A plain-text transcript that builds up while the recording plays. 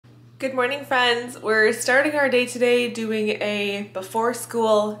Good morning, friends. We're starting our day today doing a before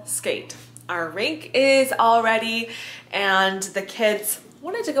school skate. Our rink is all ready and the kids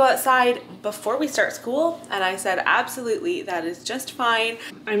wanted to go outside before we start school, and I said absolutely, that is just fine.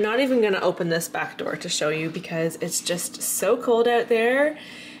 I'm not even gonna open this back door to show you because it's just so cold out there.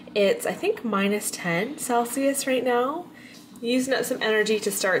 It's I think -10 Celsius right now. Using up some energy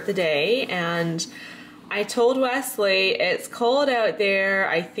to start the day, and I told Wesley, it's cold out there,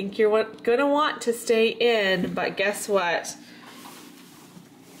 I think you're gonna want to stay in, but guess what?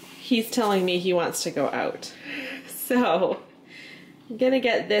 He's telling me he wants to go out. So, I'm gonna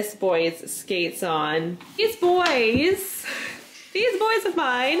get this boy's skates on. These boys of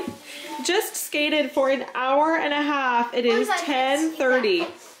mine just skated for an hour and a half. It is 10:30.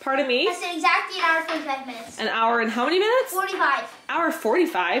 Pardon me? I said exactly an hour and 45 minutes. An hour and how many minutes? 45. Hour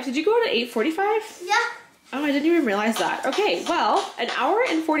 45? Did you go out at 8:45? Yeah. Oh, I didn't even realize that. Okay, well, an hour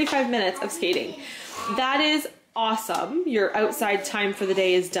and 45 minutes of skating. That is awesome. Your outside time for the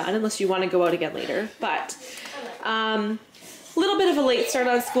day is done, unless you want to go out again later. But, a little bit of a late start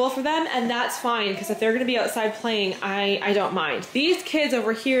on school for them, and that's fine, because if they're going to be outside playing, I don't mind. These kids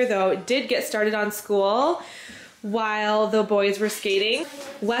over here, though, did get started on school while the boys were skating.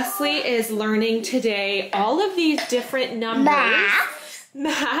 Wesley is learning today all of these different numbers.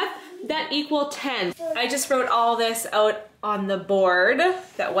 Math that equal 10. I just wrote all this out on the board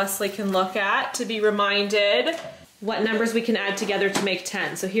that Wesley can look at to be reminded what numbers we can add together to make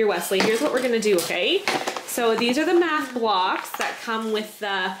 10. So here, Wesley, here's what we're gonna do, okay? So these are the math blocks that come with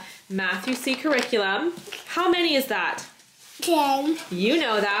the Math You See curriculum. How many is that? 10. You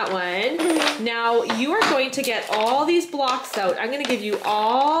know that one. Now you are going to get all these blocks out. I'm going to give you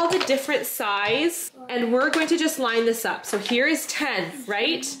all the different size, and we're going to just line this up. So here is 10,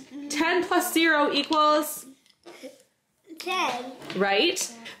 right? 10 plus 0 equals? 10. Right?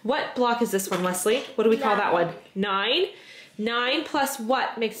 What block is this one, Wesley? What do we call that one? 9. 9 plus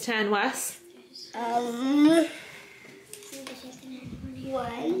what makes 10, Wes? 1.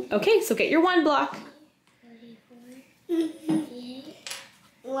 Okay, so get your 1 block.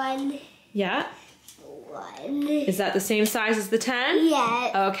 1. Yeah. 1. Is that the same size as the 10?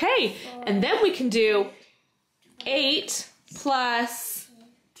 Yeah. Okay, and then we can do 8 plus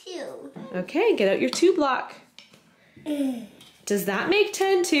 2. Okay, get out your 2 block. Does that make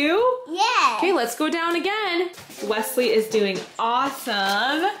 10 too? Yeah. Okay, let's go down again. Wesley is doing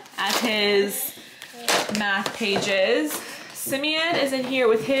awesome at his math pages. Simeon is in here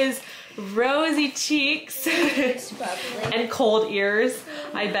with his rosy cheeks and cold ears,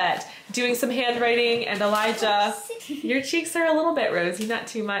 I bet. Doing some handwriting, and Elijah, your cheeks are a little bit rosy, not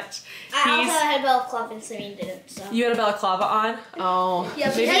too much. I also had a balaclava and Simeon didn't, so. You had a balaclava on? Oh. Yeah,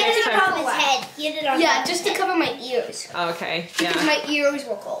 but maybe he had next it time. on his head. He had it on Yeah, just to cover my ears. Okay, Because yeah. my ears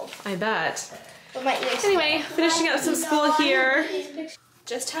were cold. I bet. But my ears. Anyway, finishing up some school here.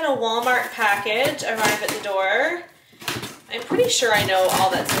 Just had a Walmart package arrive at the door. I'm pretty sure I know all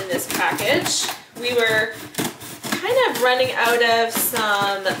that's in this package. We were kind of running out of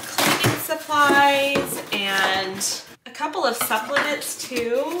some cleaning supplies and a couple of supplements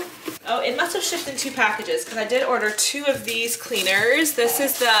too. Oh, it must have shipped in 2 packages because I did order 2 of these cleaners. This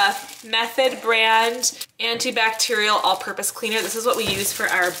is the Method brand antibacterial all-purpose cleaner. This is what we use for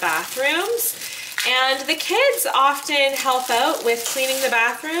our bathrooms. And the kids often help out with cleaning the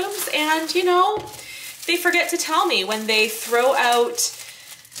bathrooms, and you know, they forget to tell me when they throw out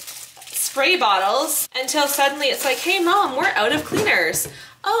spray bottles until suddenly it's like, hey Mom, we're out of cleaners.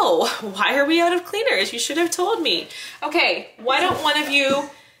 Oh, why are we out of cleaners? You should have told me. Okay, why don't one of you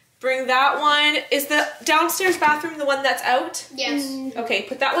bring that one? Is the downstairs bathroom the one that's out? Yes. Okay,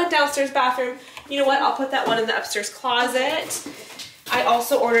 put that one downstairs bathroom. You know what, I'll put that one in the upstairs closet. I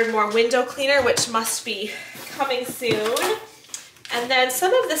also ordered more window cleaner, which must be coming soon. And then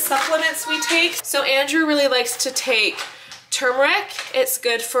some of the supplements we take. So Andrew really likes to take turmeric. It's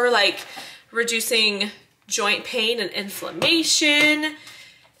good for like reducing joint pain and inflammation.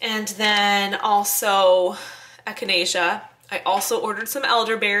 And then also echinacea. I also ordered some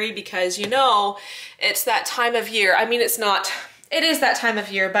elderberry because you know, it's that time of year. I mean, it is that time of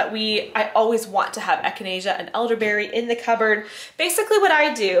year, but I always want to have echinacea and elderberry in the cupboard. Basically what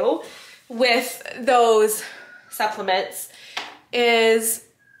I do with those supplements is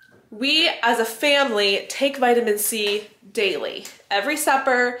we as a family take vitamin C daily. Every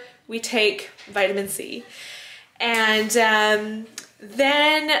supper we take vitamin C. And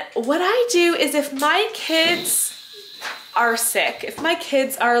then what I do is if my kids are sick, if my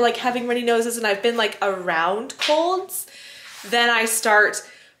kids are like having runny noses and I've been like around colds, then I start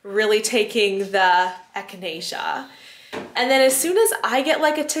really taking the echinacea. And then as soon as I get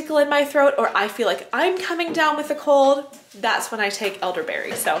like a tickle in my throat or I feel like I'm coming down with a cold, that's when I take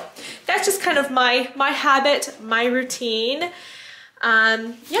elderberry. So that's just kind of my habit, my routine.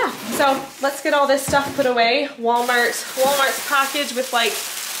 Yeah, so let's get all this stuff put away. Walmart's package with like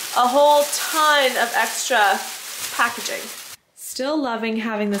a whole ton of extra packaging. Still loving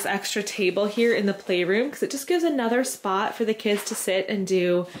having this extra table here in the playroom because it just gives another spot for the kids to sit and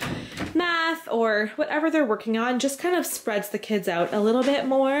do math or whatever they're working on. Just kind of spreads the kids out a little bit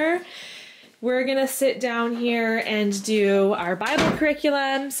more. We're gonna sit down here and do our Bible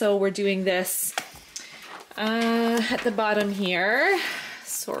curriculum. So we're doing this at the bottom here.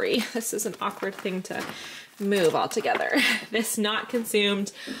 Sorry, this is an awkward thing to move all together. This Not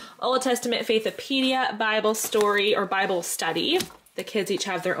Consumed Old Testament Faithopedia Bible story or Bible study. The kids each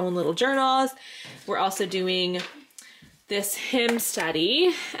have their own little journals. We're also doing this hymn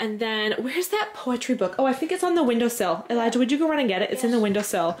study. And then where's that poetry book? Oh, I think it's on the windowsill. Elijah, would you go run and get it? It's in the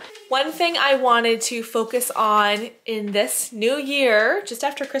windowsill. One thing I wanted to focus on in this new year, just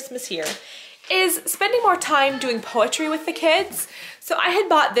after Christmas here, is spending more time doing poetry with the kids. So I had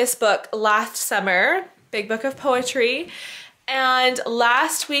bought this book last summer, Big Book of Poetry, and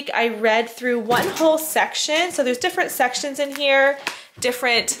last week I read through one whole section. So there's different sections in here,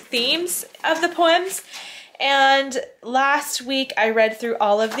 different themes of the poems. And last week I read through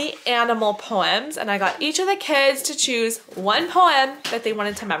all of the animal poems and I got each of the kids to choose one poem that they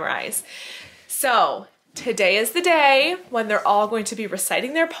wanted to memorize. So today is the day when they're all going to be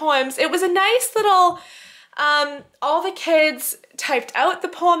reciting their poems. It was a nice little, all the kids typed out the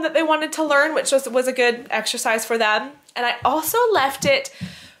poem that they wanted to learn, which was a good exercise for them. And I also left it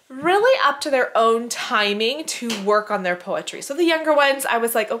really up to their own timing to work on their poetry. So the younger ones, I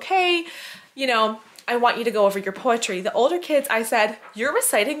was like, okay, you know, I want you to go over your poetry. The older kids, I said, you're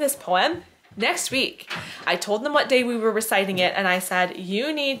reciting this poem next week. I told them what day we were reciting it and I said,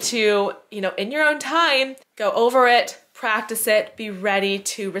 you need to, you know, in your own time, go over it, practice it, be ready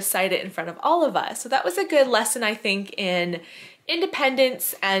to recite it in front of all of us. So that was a good lesson, I think, in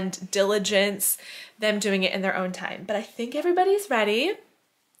independence and diligence, them doing it in their own time. But I think everybody's ready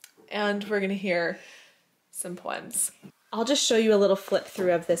and we're gonna hear some poems. I'll just show you a little flip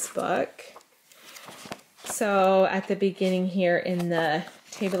through of this book. So at the beginning here in the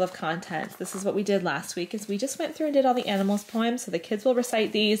table of contents, this is what we did last week, is we just went through and did all the animals poems. So the kids will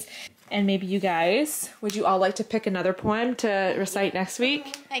recite these, and maybe you guys, would you all like to pick another poem to recite next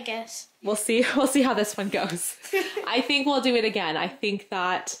week? I guess. We'll see how this one goes. I think we'll do it again. I think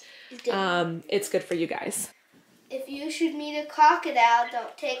that it's good for you guys. If you should meet a crocodile,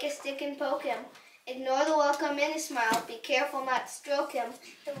 don't take a stick and poke him. Ignore the welcome and a smile. Be careful not to stroke him.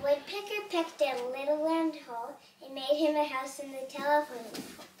 The woodpecker picked a little round hole and made him a house in the telephone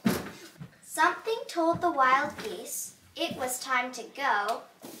pole. Something told the wild geese it was time to go.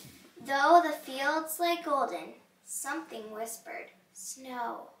 Though the fields lay golden, something whispered,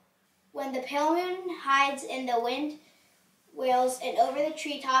 snow. When the pale moon hides in the wind wails and over the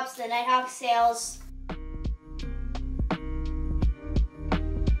treetops the nighthawk sails.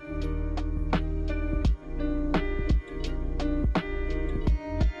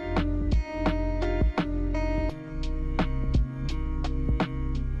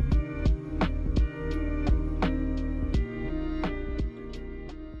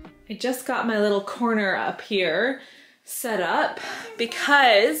 I just got my little corner up here set up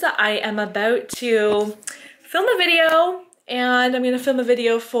because I am about to film a video, and I'm going to film a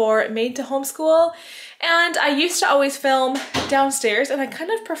video for Made to Homeschool. And I used to always film downstairs and I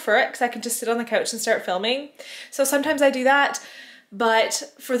kind of prefer it because I can just sit on the couch and start filming. So sometimes I do that,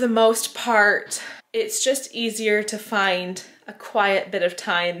 but for the most part, it's just easier to find a quiet bit of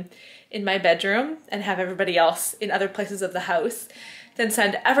time in my bedroom and have everybody else in other places of the house than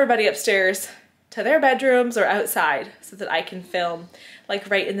send everybody upstairs to their bedrooms or outside so that I can film like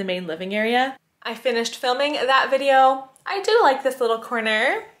right in the main living area. I finished filming that video. I do like this little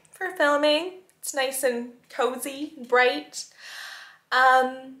corner for filming. It's nice and cozy and bright.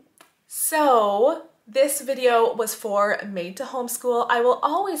 So this video was for Made to Homeschool. I will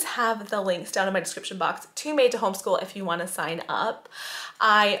always have the links down in my description box to Made to Homeschool if you want to sign up.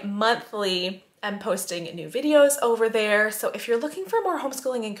 I monthly am posting new videos over there. So if you're looking for more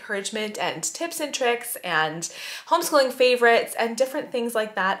homeschooling encouragement and tips and tricks and homeschooling favorites and different things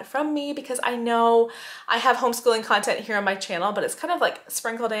like that from me, because I know I have homeschooling content here on my channel, but it's kind of like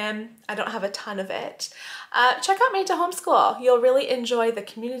sprinkled in. I don't have a ton of it. Check out Made to Homeschool. You'll really enjoy the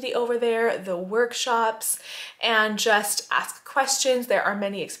community over there, the workshops, and just ask questions. There are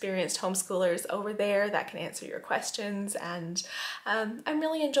many experienced homeschoolers over there that can answer your questions, and I'm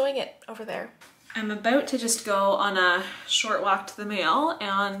really enjoying it over there. I'm about to just go on a short walk to the mail,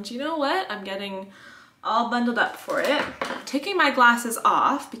 and you know what? I'm getting all bundled up for it. I'm taking my glasses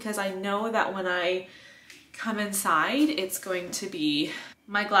off because I know that when I come inside, it's going to be,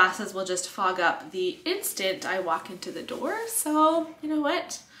 my glasses will just fog up the instant I walk into the door. So you know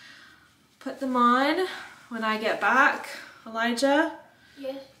what? Put them on when I get back. Elijah?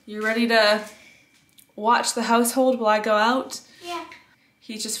 Yes. You ready to watch the household while I go out? Yeah.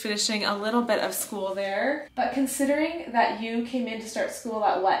 He's just finishing a little bit of school there. But considering that you came in to start school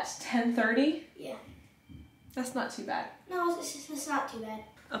at what, 10:30? Yeah. That's not too bad. No, it's not too bad.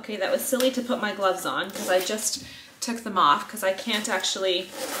 Okay, that was silly to put my gloves on because I just took them off because I can't actually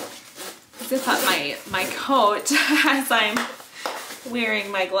zip up my coat as I'm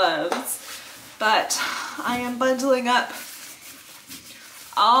wearing my gloves. But I am bundling up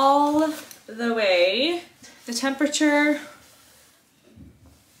all the way. The temperature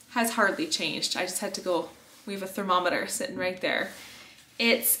has hardly changed. I just had to go, we have a thermometer sitting right there.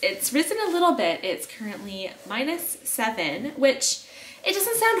 It's risen a little bit. It's currently -7, which it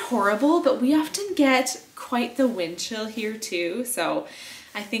doesn't sound horrible, but we often get quite the wind chill here too. So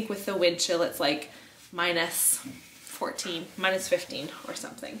I think with the wind chill, it's like -14, -15 or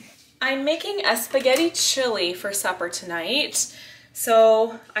something. I'm making a spaghetti chili for supper tonight.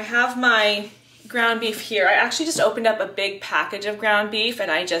 So I have my ground beef here. I actually just opened up a big package of ground beef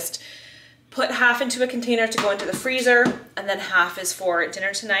and I just put half into a container to go into the freezer and then half is for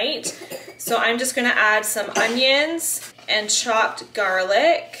dinner tonight. So I'm just gonna add some onions and chopped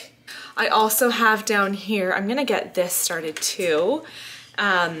garlic. I also have down here, I'm gonna get this started too.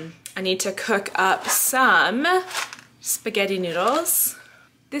 I need to cook up some spaghetti noodles.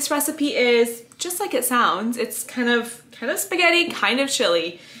 This recipe is just like it sounds. It's kind of spaghetti, kind of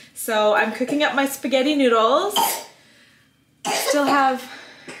chili. So I'm cooking up my spaghetti noodles. Still have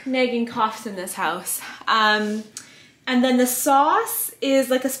nagging coughs in this house. And then the sauce is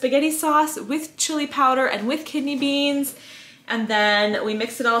like a spaghetti sauce with chili powder and with kidney beans. And then we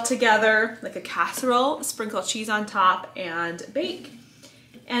mix it all together like a casserole, sprinkle cheese on top and bake.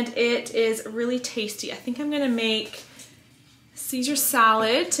 And it is really tasty. I think I'm gonna make Caesar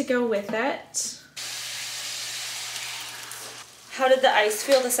salad to go with it. How did the ice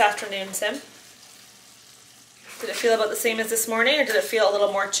feel this afternoon, Sim? Did it feel about the same as this morning, or did it feel a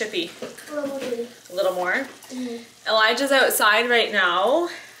little more chippy? A little chippy. A little more? Mm-hmm. Elijah's outside right now,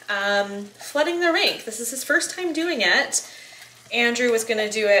 flooding the rink. This is his first time doing it. Andrew was gonna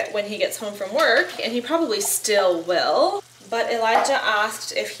do it when he gets home from work, and he probably still will. But Elijah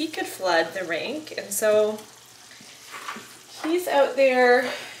asked if he could flood the rink, and so he's out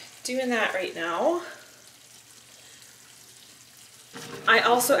there doing that right now. I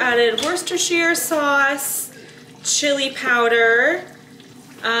also added Worcestershire sauce, chili powder,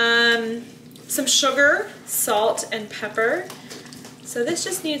 some sugar, salt, and pepper. So this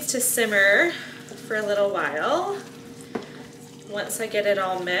just needs to simmer for a little while. Once I get it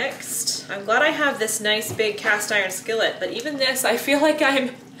all mixed. I'm glad I have this nice big cast iron skillet, but even this, I feel like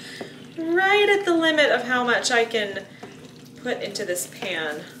I'm right at the limit of how much I can put into this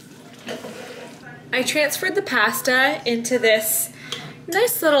pan. I transferred the pasta into this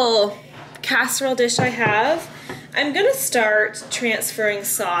nice little casserole dish I have. I'm gonna start transferring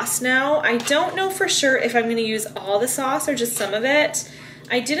sauce now. I don't know for sure if I'm gonna use all the sauce or just some of it.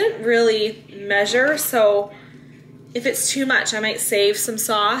 I didn't really measure, so if it's too much, I might save some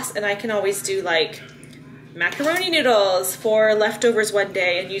sauce, and I can always do like macaroni noodles for leftovers one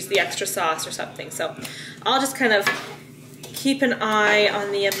day and use the extra sauce or something. So I'll just kind of keep an eye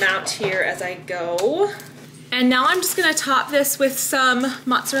on the amount here as I go. And now I'm just gonna top this with some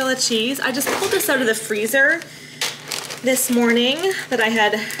mozzarella cheese. I just pulled this out of the freezer this morning that I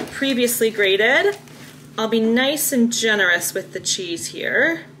had previously grated. I'll be nice and generous with the cheese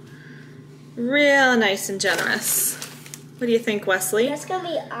here. Real nice and generous. What do you think, Wesley? That's gonna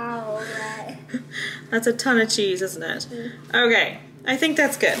be all right. That's a ton of cheese, isn't it? Okay, I think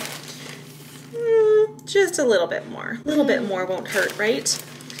that's good. Just a little bit more. A little bit more won't hurt, right?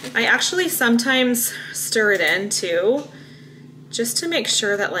 I actually sometimes stir it in too, just to make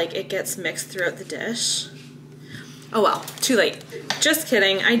sure that like it gets mixed throughout the dish. Oh well, too late. Just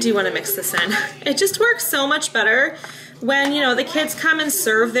kidding, I do want to mix this in. It just works so much better when, you know, the kids come and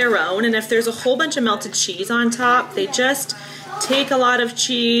serve their own, and if there's a whole bunch of melted cheese on top, they just take a lot of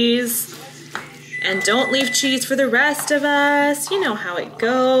cheese and don't leave cheese for the rest of us. You know how it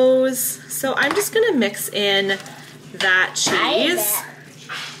goes. So I'm just gonna mix in that cheese.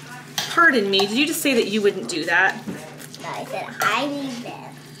 Pardon me, did you just say that you wouldn't do that? No, I said I need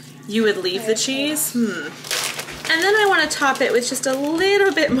that. You would leave the cheese? And then I want to top it with just a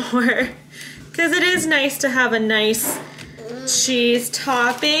little bit more Because it is nice to have a nice cheese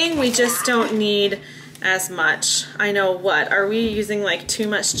topping. We just don't need as much. I know, what? Are we using like too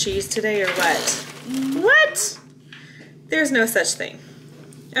much cheese today or what? What? There's no such thing.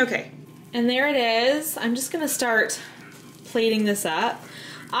 Okay, and there it is. I'm just gonna start plating this up.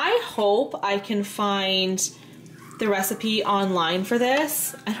 I hope I can find the recipe online for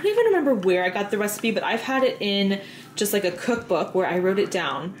this. I don't even remember where I got the recipe, but I've had it in just like a cookbook where I wrote it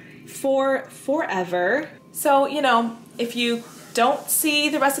down for forever. So, you know, if you don't see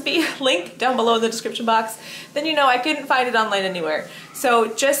the recipe link down below in the description box, then you know I couldn't find it online anywhere.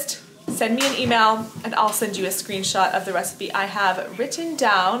 So just send me an email and I'll send you a screenshot of the recipe I have written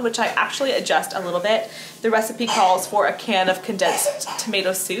down, which I actually adjust a little bit. The recipe calls for a can of condensed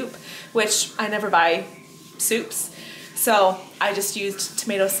tomato soup, which I never buy soups, so I just used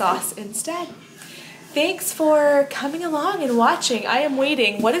tomato sauce instead. Thanks for coming along and watching. I am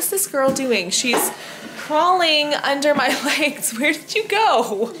waiting. What is this girl doing? She's crawling under my legs. Where did you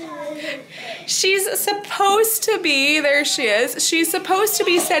go? She's supposed to be, there she is. She's supposed to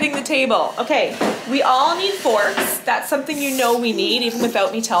be setting the table. Okay, we all need forks. That's something you know we need, even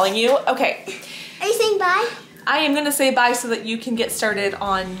without me telling you. Okay. Are you saying bye? I am gonna say bye so that you can get started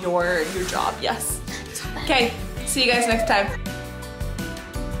on your job, yes. Okay, see you guys next time.